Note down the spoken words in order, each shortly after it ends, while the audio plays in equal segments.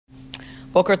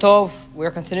Boker Tov, we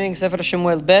are continuing Sefer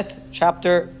Shemuel Bet,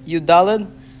 chapter Yud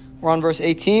Daled. We're on verse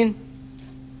 18.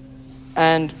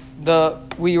 And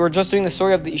we were just doing the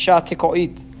story of the Isha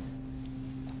Tikoit,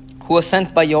 who was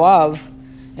sent by Yoav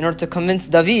in order to convince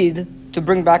David to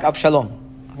bring back Avshalom.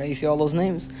 Okay, you see all those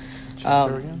names?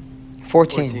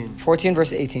 14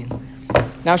 verse 18.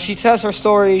 Now she says her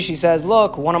story. She says,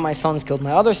 look, one of my sons killed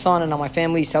my other son, and now my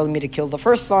family is telling me to kill the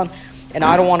first son, and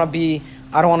I don't want to be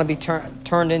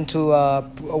turned into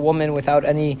a woman without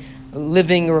any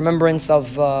living remembrance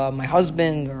of my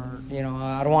husband, or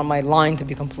I don't want my line to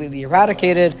be completely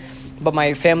eradicated, but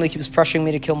my family keeps pressuring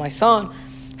me to kill my son.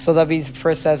 So David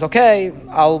first says, okay,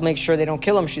 I'll make sure they don't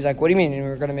kill him. She's like, what do you mean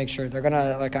we're going to make sure? They're going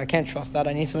to, I can't trust that.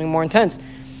 I need something more intense.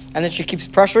 And then she keeps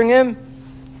pressuring him.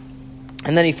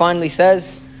 And then he finally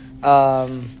says,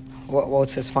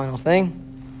 what's his final thing?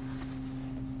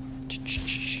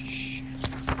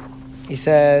 He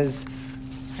says,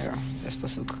 here, this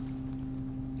pasuk.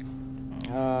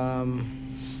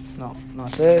 No,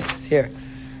 not this. Here.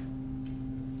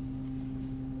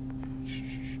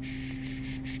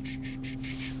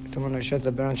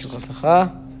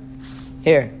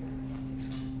 Here.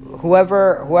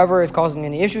 Whoever is causing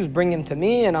any issues, bring him to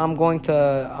me, and I'm going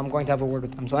to have a word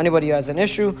with them. So anybody who has an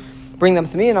issue, bring them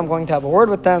to me, and I'm going to have a word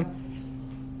with them,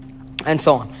 and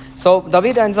so on. So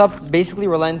David ends up basically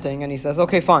relenting, and he says,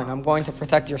 okay, fine, I'm going to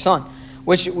protect your son.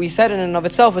 Which we said in and of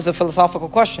itself is a philosophical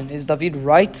question. Is David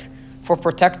right for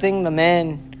protecting the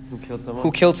man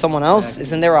who killed someone else?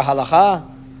 Isn't there a halacha?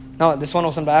 No, this one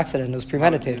wasn't by accident. It was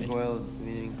premeditated.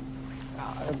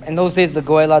 In those days, the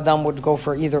Goel Adam would go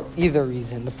for either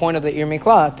reason. The point of the Ir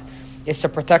Miklat is to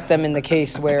protect them in the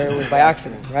case where it was by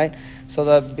accident, right?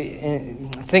 So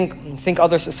think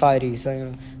other societies, like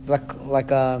in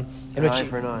which, eye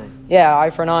for an eye. Yeah,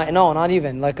 eye for an eye. No, not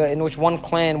even in which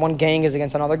one gang is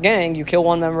against another gang. You kill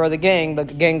one member of the gang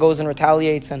gang goes and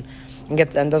retaliates and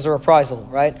does a reprisal,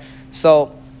 right?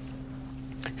 So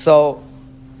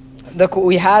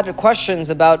we had questions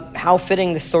about how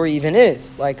fitting this story even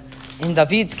is. Like in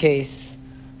David's case,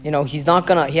 he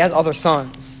has other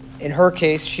sons. In her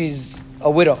case, she's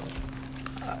a widow.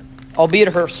 Albeit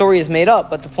her story is made up,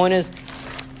 but the point is,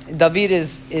 David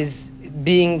is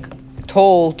being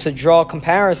told to draw a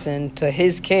comparison to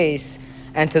his case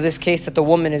and to this case that the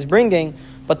woman is bringing,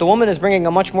 but the woman is bringing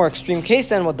a much more extreme case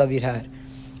than what David had.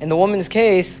 In the woman's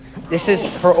case, this is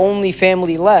her only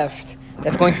family left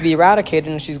that's going to be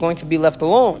eradicated, and she's going to be left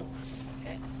alone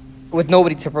with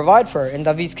nobody to provide for her. In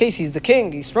David's case, he's the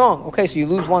king, he's strong. Okay, so you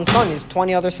lose one son, he has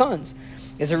 20 other sons.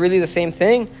 Is it really the same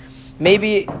thing?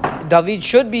 Maybe David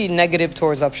should be negative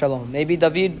towards Avshalom. Maybe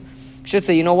David should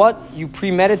say, you know what? You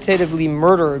premeditatively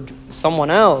murdered someone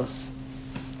else.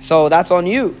 So that's on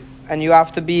you. And you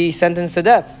have to be sentenced to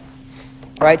death.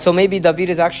 Right? So maybe David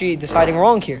is actually deciding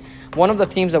wrong here. One of the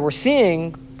themes that we're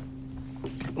seeing,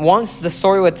 once the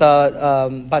story with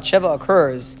Bathsheba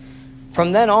occurs,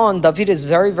 from then on, David is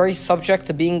very, very subject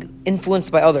to being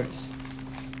influenced by others.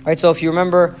 Right? So if you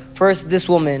remember, first this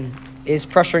woman is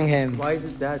pressuring him. Why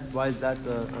is that? I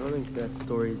don't think that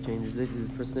story changes his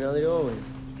personality always.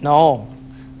 No,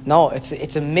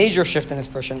 it's a major shift in his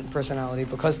personality,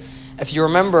 because if you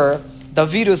remember,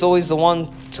 David was always the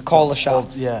one to call the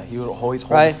shots. Yeah, he would always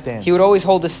hold his stance. He would always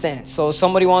hold his stance. So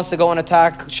somebody wants to go and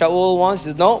attack Shaul once,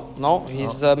 he says, no,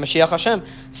 he's Mashiach Hashem.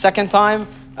 Second time,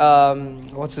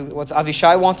 what's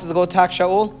Avishai wanted to go attack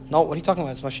Shaul? No, what are you talking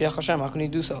about? It's Mashiach Hashem. How can you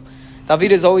do so?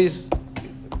 David is always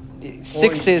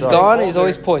 60 is gone. He's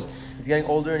always poised. He's getting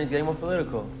older and he's getting more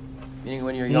political. Meaning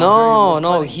when you're younger.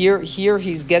 No. Here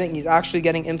he's actually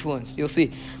getting influenced. You'll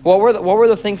see. What were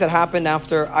the things that happened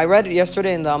after? I read it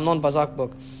yesterday in the Amnon Bazak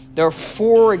book. There are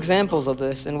 4 examples of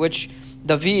this in which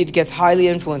David gets highly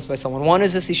influenced by someone. One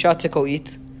is this Isha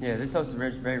Tikoit. Yeah, this sounds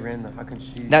very random. How can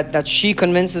she? That she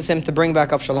convinces him to bring back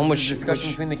Avshalom. The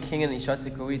discussion between the king and Isha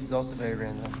Tikoit is also very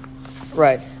random.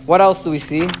 Right. What else do we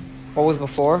see? What was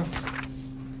before?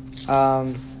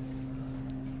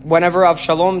 Whenever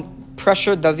Avshalom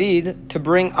pressured David to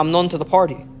bring Amnon to the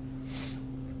party,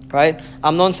 right?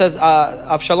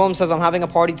 Avshalom says, I'm having a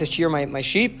party to shear my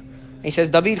sheep. And he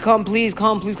says, David, please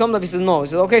come. David says, no. He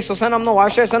says, okay, so send Amnon. Why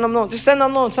should I send Amnon? Just send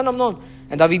Amnon.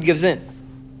 And David gives in.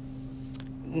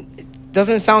 It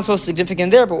doesn't sound so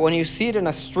significant there, but when you see it in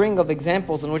a string of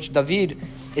examples in which David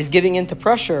is giving in to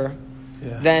pressure,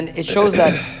 then it shows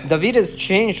that David has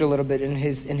changed a little bit in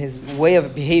his way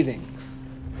of behaving.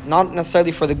 Not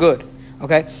necessarily for the good.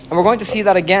 Okay? And we're going to see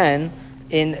that again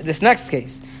in this next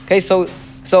case. Okay, so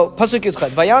Pasuk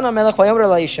Yudchet. Vayana melech vayomer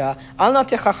laisha, al na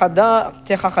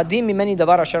techachadi mimeni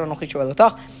davar asher anochi shoel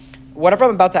otach. Whatever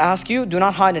I'm about to ask you, do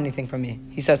not hide anything from me,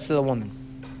 he says to the woman.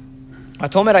 So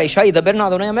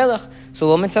the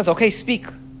woman says, okay, speak,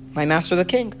 my master the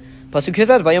king. Pasuk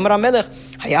Yud, Vayomer HaMelech,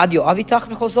 Hayad Yoav itach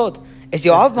b'chol. Is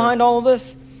Yoav behind all of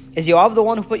this? Is Yoav the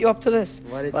one who put you up to this?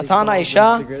 Why did it take so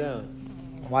long to figure it out?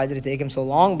 Why did it take him so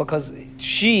long? Because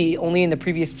she, only in the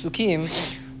previous psukim,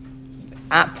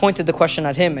 pointed the question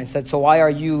at him and said, so why are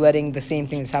you letting the same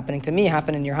thing that's happening to me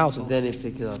happen in your household? Then he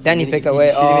picked it up. Then he picked it away.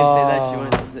 She didn't even say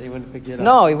that. He wouldn't have picked it up.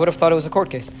 No, he would have thought it was a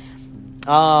court case.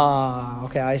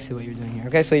 Okay, I see what you're doing here.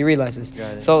 Okay, so he realizes.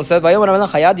 So it said, Vayomer HaMelech,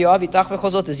 Hayad Yoav itach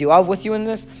b'chol. Is Yoav with you in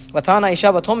this? Vatana Isha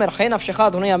v'tomer, Chei nafshecha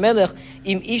Adonai HaMelech,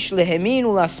 im ish lehemin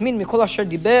u'lasmin mikol asher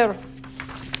diber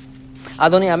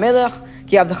Adonai HaMelech,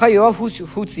 ki avdecha Yoav hu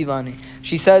tzivani.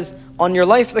 She says, on your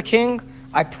life, the king,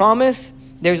 I promise,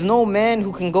 there's no man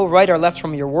who can go right or left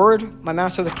from your word, my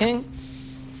master the king.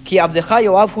 Ki avdecha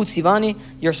Yoav hu tzivani,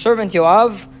 your servant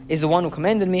Yoav is the one who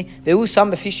commanded me, and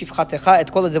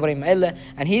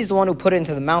he's the one who put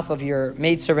into the mouth of your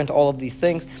maidservant all of these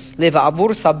things. And the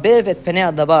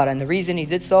reason he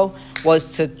did so was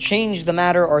to change the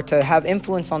matter or to have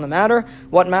influence on the matter.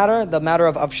 What matter? The matter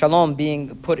of Avshalom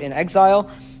being put in exile,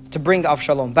 to bring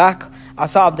Avshalom back.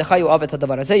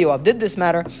 Yoav did this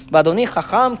matter.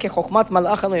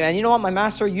 And you know what, my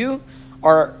master, you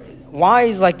are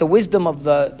wise like the wisdom of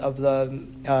the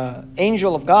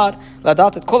angel of God,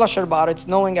 it's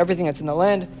knowing everything that's in the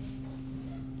land.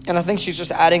 And I think she's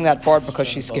just adding that part because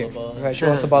she's scared. Right? She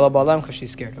wants to bala balam because she's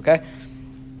scared. Okay.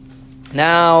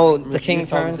 Now the king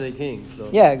turns. The king, so.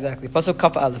 Yeah, exactly. Pasuk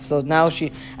Kaf Aleph. So now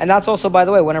and that's also, by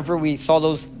the way, whenever we saw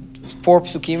those 4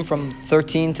 psukim from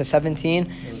 13 to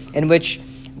 17, in which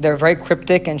they're very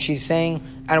cryptic, and she's saying,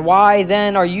 "And why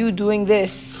then are you doing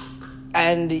this?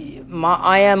 And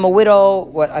I am a widow."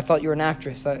 What, I thought you were an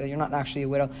actress. You're not actually a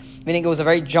widow. Meaning it was a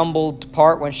very jumbled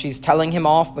part when she's telling him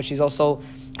off, but she's also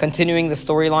continuing the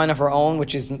storyline of her own,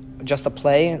 which is just a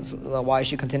play. So why is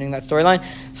she continuing that storyline?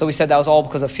 So we said that was all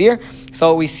because of fear.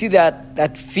 So we see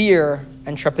that fear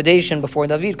and trepidation before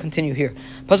David continue here.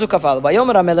 Pasuk Kafal.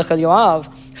 Vayomer HaMelech el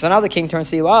Yoav. So now the king turns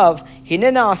to Yoav.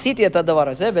 Hinena asiti et hadavar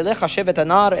hazeh velech hashev et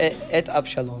anar et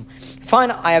Avshalom.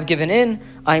 Fine, I have given in.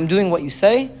 I am doing what you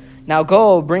say. Now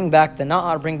go, bring back the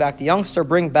Na'ar, bring back the youngster,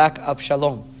 bring back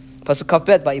Avshalom. Pasuk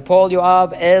Kafbet, Vayipol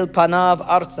Yoav el panav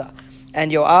arza.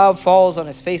 And Yoav falls on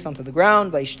his face onto the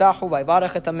ground, Vayishtachu,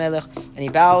 Vayvarech et HaMelech, and he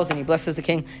bows and he blesses the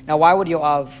king. Now why would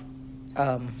Yoav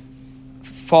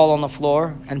fall on the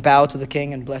floor and bow to the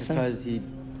king and bless him? Because he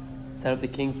set up the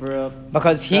king for a...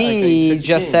 Because he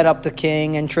just set up the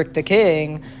king and tricked the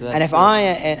king. So and if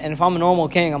I'm a normal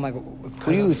king, I'm like,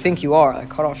 who do you think you are? Like,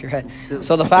 cut off your head.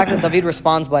 So the fact that David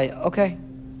responds by, okay,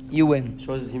 you win.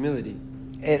 Shows his humility.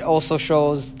 It also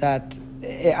shows that,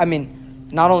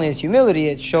 not only his humility,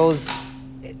 it shows,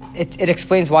 it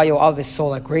explains why Yoav is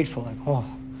so grateful. Like, oh,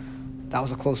 that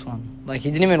was a close one. Like, he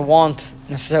didn't even want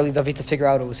necessarily David to figure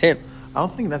out it was him. I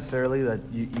don't think necessarily that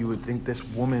you would think this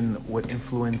woman would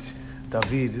influence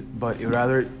David, but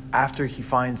rather after he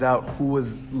finds out who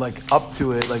was up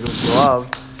to it, like it was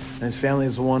Yoav, and his family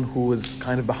is the one who was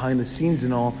kind of behind the scenes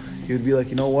and all, he would be like,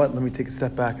 you know what, let me take a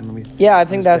step back and let me... Yeah, I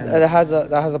think that has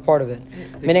a part of it.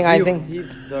 Meaning, I think...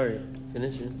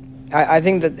 Finish it. I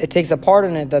think that it takes a part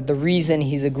in it that the reason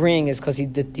he's agreeing is because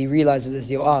he realizes it's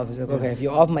Yoav. He's like, okay, if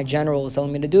Yoav, my general, is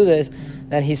telling me to do this,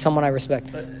 then he's someone I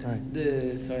respect. But,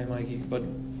 sorry, Mikey, but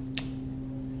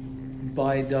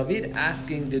by David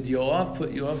asking, did Yoav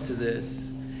put you up to this?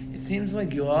 It seems like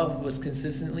Yoav was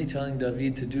consistently telling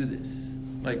David to do this,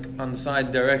 on the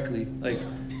side directly,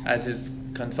 as his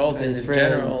consultant, his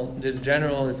general,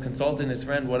 his consultant, his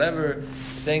friend, whatever,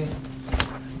 saying,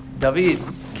 David,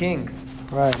 king,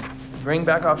 right? Bring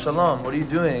back Avshalom. What are you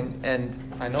doing? And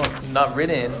I know it's not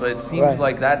written, but it seems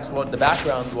like that's what the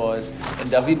background was.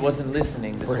 And David wasn't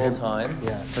listening this whole time.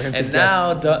 Yeah, for him and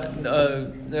now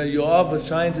Yoav was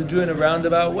trying to do it in a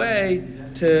roundabout way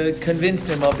to convince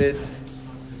him of it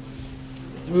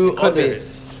through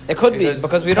others. It could be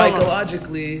because we don't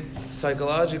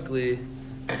psychologically,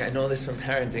 I know this from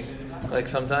parenting.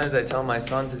 Sometimes I tell my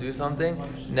son to do something,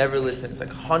 never listens.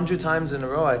 100 times in a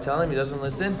row I tell him, he doesn't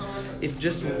listen. If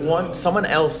just someone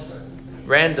else,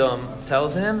 random,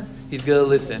 tells him, he's going to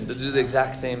listen to do the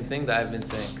exact same thing that I've been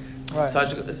saying. Right.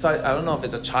 So I don't know if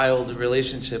it's a child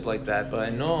relationship like that, but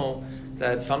I know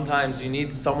that sometimes you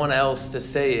need someone else to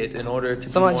say it in order to...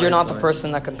 Sometimes you're not the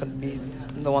person that can be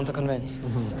the one to convince.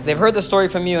 Mm-hmm. They've heard the story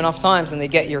from you enough times and they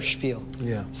get your spiel.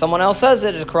 Yeah. Someone else says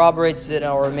it corroborates it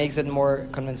or makes it more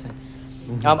convincing.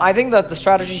 Mm-hmm. I think that the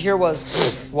strategy here was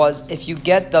if you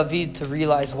get David to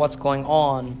realize what's going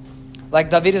on,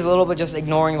 David is a little bit just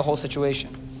ignoring the whole situation.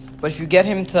 But if you get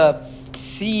him to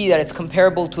see that it's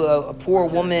comparable to a poor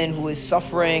woman who is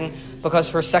suffering because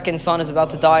her second son is about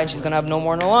to die and she's going to have no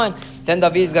more in her line, then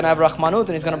David is going to have Rahmanut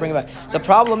and he's going to bring it back. The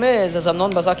problem is, as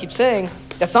Amnon Bazak keeps saying,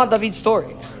 that's not David's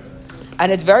story.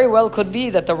 And it very well could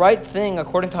be that the right thing,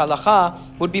 according to Halacha,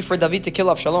 would be for David to kill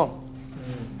Avshalom.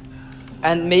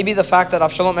 And maybe the fact that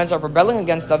Avshalom ends up rebelling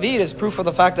against David is proof of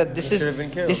the fact that this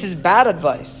is bad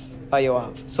advice by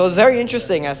Yoav. So it's very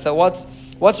interesting as to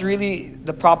what's really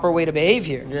the proper way to behave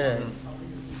here. Yeah.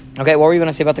 Okay, what were you going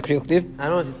to say about the Kriyuk Ktiv? I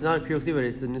don't know if it's not a Kriyuk Ktiv, but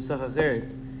it's a Nusach Acher.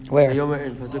 It's Where? Vayomer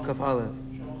in Pasuk Kaf Aleph.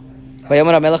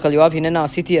 ויאמר המלך אל יואב, הננה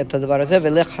עשיתי את הדבר הזה,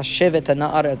 ולך השב את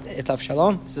הנער את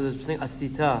אבשלום. So there's thing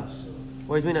Asita.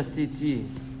 What does it mean Asiti?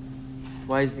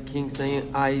 Why is the king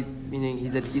saying I, meaning he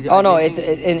said either... Oh no, it's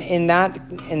in that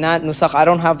nusach. I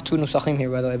don't have two nusachim here,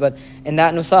 by the way, but in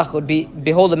that nusach would be,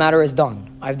 behold, the matter is done.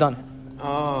 I've done it.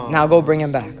 Oh. Now go bring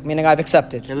him back. Meaning I've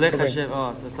accepted.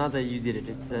 Oh, so it's not that you did it.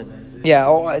 It's that... Yeah,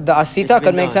 the asita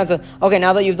could make done. sense. Okay,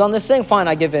 now that you've done this thing, fine,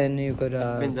 I give in. You could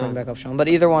bring done. back Avshalom. But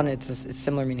either one, it's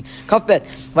similar meaning. Kaf bet.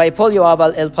 Vayipol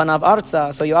Yoav el panav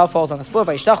arza. So Yoav falls on his foot.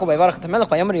 Vayishtachu vayvarach et hamelech.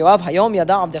 Vayomer Yoav hayom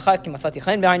yada abdecha ki matzati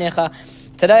chen be'ainecha.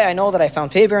 Today I know that I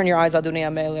found favor in your eyes, Adonai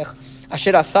HaMelech.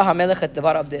 Asher asah HaMelech et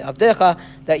devar abdecha.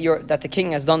 That the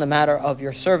king has done the matter of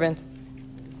your servant.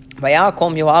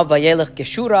 Vayakom Yoav vayelech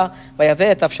Geshura vayaveh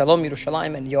et Avshalom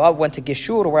Yerushalayim. And Yoav went to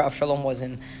Geshur, where Avshalom was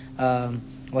in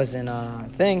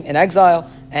exile,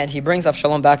 and he brings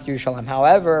Avshalom back to Yerushalayim.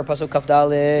 However, Pasuk Kaf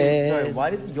Dalet. Sorry, why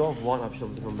does Yoav want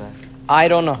Avshalom to come back? I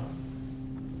don't know.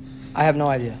 I have no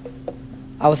idea.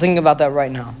 I was thinking about that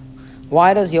right now.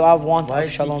 Why does Yoav want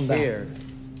Avshalom back?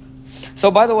 So,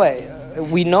 by the way,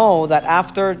 we know that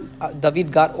after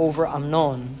David got over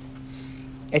Amnon,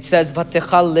 it says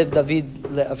Vatechal liv David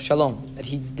Avshalom, that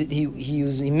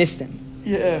he missed him.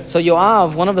 Yeah. So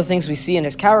Yoav, one of the things we see in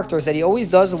his character is that he always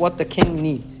does what the king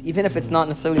needs, even if it's not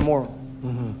necessarily moral.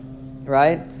 Mm-hmm.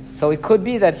 Right? So it could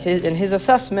be that in his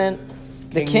assessment,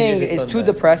 the king is too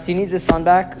depressed. He needs his son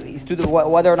back. He's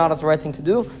whether or not it's the right thing to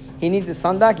do. He needs his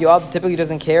son back. Yoav typically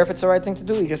doesn't care if it's the right thing to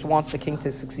do. He just wants the king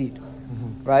to succeed.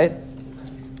 Mm-hmm. Right?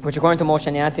 Which according to Moshe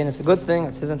Niantin is a good thing.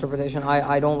 It's his interpretation.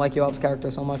 I don't like Yoav's character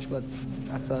so much, but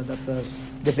that's a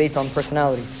debate on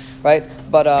personality. Right?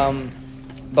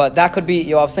 But that could be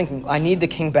Yoav's thinking. I need the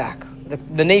king back.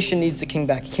 The nation needs the king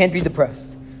back. He can't be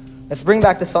depressed. Let's bring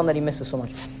back the son that he misses so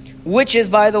much. Which is,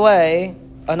 by the way,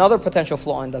 another potential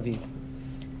flaw in David.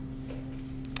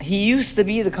 He used to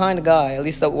be the kind of guy, at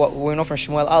least what we know from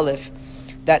Shemuel Aleph,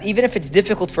 that even if it's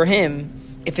difficult for him,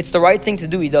 if it's the right thing to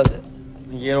do, he does it.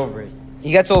 You get over it.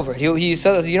 He gets over it. He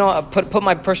says, put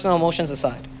my personal emotions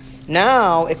aside.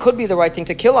 Now, it could be the right thing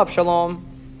to kill Avshalom,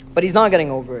 but he's not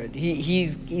getting over it.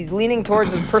 He's leaning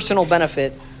towards his personal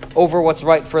benefit over what's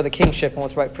right for the kingship and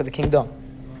what's right for the kingdom.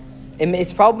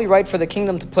 It's probably right for the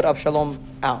kingdom to put Avshalom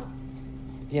out,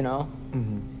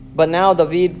 Mm-hmm. But now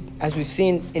David, as we've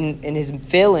seen in his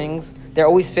failings, there are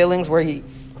always failings where he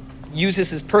uses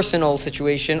his personal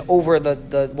situation over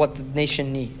what the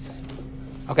nation needs.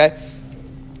 Okay?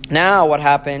 Now what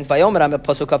happens? Vayomer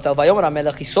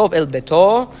HaMelech Yisov el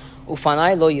beto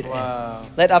ufanai lo yireh.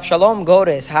 Let Avshalom go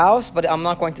to his house, but I'm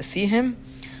not going to see him.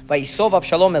 Vayisov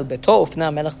Avshalom el beto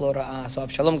ufna melech lo ra'ah. So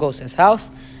Avshalom goes to his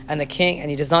house, and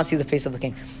he does not see the face of the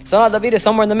king. So now David is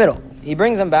somewhere in the middle. He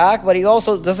brings him back, but he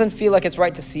also doesn't feel like it's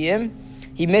right to see him.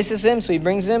 He misses him, so he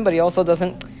brings him, but he also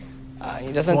doesn't.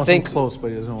 He doesn't think him close, but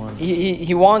he doesn't want.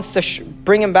 He wants to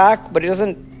bring him back, but he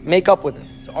doesn't make up with him.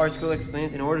 So Article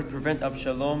explains, in order to prevent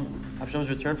Avshalom's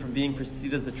return from being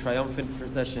perceived as the triumphant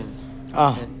procession.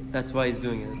 And that's why he's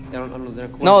doing it. I don't know.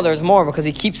 No, there's more because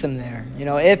he keeps him there.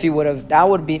 If he would have, that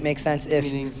would make sense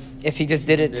if he just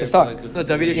did it to start. No,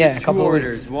 David issues two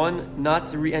orders. One, not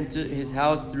to re-enter his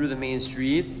house through the main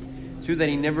streets. Two, that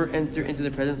he never enter into the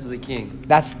presence of the king.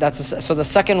 So the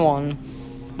second one,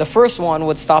 the first one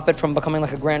would stop it from becoming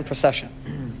like a grand procession.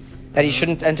 That he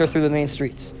shouldn't enter through the main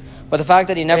streets. But the fact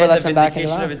that he never lets him back into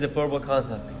the house. And the vindication of his deplorable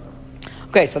conduct.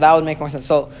 Okay, so that would make more sense.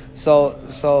 So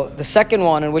the second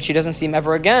one, in which he doesn't see him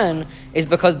ever again, is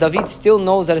because David still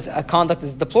knows that his conduct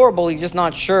is deplorable. He's just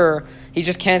not sure. He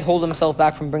just can't hold himself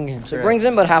back from bringing him. So he brings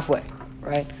him, but halfway,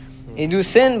 right? You do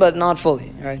sin, but not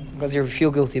fully, right? Because you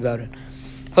feel guilty about it.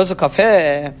 So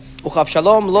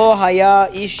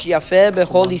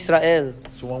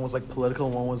one was like political,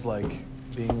 and one was like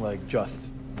being like just.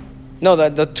 No,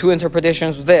 the two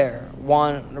interpretations were there.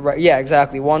 One, yeah,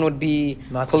 exactly. One would be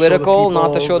not political,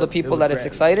 not to show the people that it's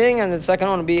exciting, and the second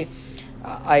one would be,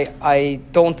 I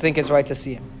don't think it's right to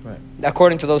see him. Right.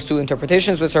 According to those two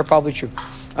interpretations, which are probably true.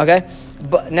 Okay?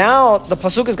 But now the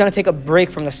pasuk is going to take a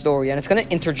break from the story, and it's going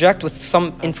to interject with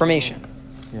some information.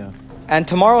 Yeah. And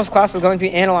tomorrow's class is going to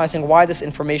be analyzing why this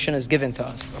information is given to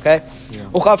us. Okay?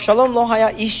 Like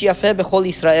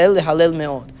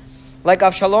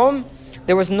Avshalom,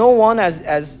 there was no one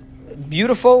as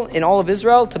beautiful in all of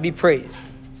Israel to be praised.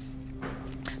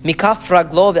 Mikaf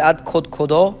raglo ve'ad kod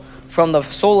kodo, from the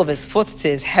sole of his foot to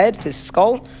his head, to his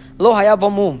skull, lo haya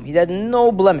v'mum, he had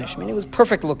no blemish, meaning he was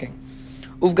perfect looking.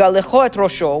 Uvgalecho et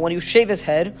rosho, when you shave his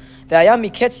head, ve'aya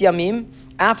miketz yamim,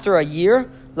 after a year,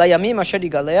 la yamim asher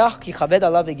yigaleach, ki chaved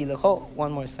alav v'gilecho,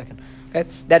 one more second, okay,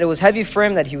 that it was heavy for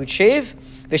him that he would shave,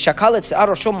 ve'shakal et se'ar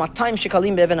rosho 200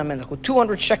 shekalim be'even hamelech, with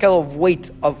 200 shekel of weight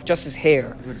of just his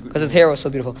hair, because his hair was so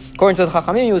beautiful. According to the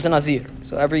Chachamim, he was a Nazir,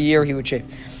 so every year he would shave.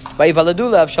 He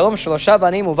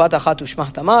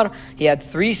had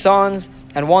 3 sons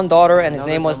and 1 daughter, and his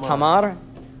name was Tamar,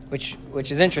 which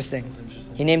is interesting.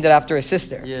 He named it after his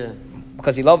sister. Yeah.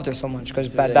 Because he loved her so much.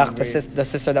 Because the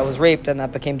sister that was raped and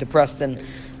that became depressed and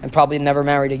probably never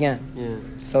married again. Yeah.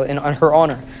 So in her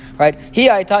honor, right?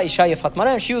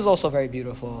 She was also very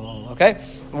beautiful. Okay,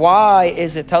 why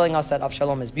is it telling us that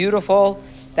Avshalom is beautiful?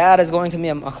 That is going to be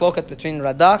a machloket between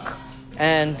Radak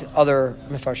and other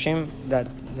Mefarshim, that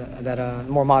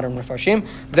more modern Mefarshim.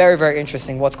 Very, very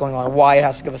interesting what's going on, why it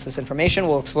has to give us this information.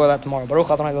 We'll explore that tomorrow. Baruch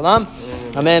Adonai L'olam.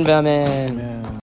 Amen. Amen.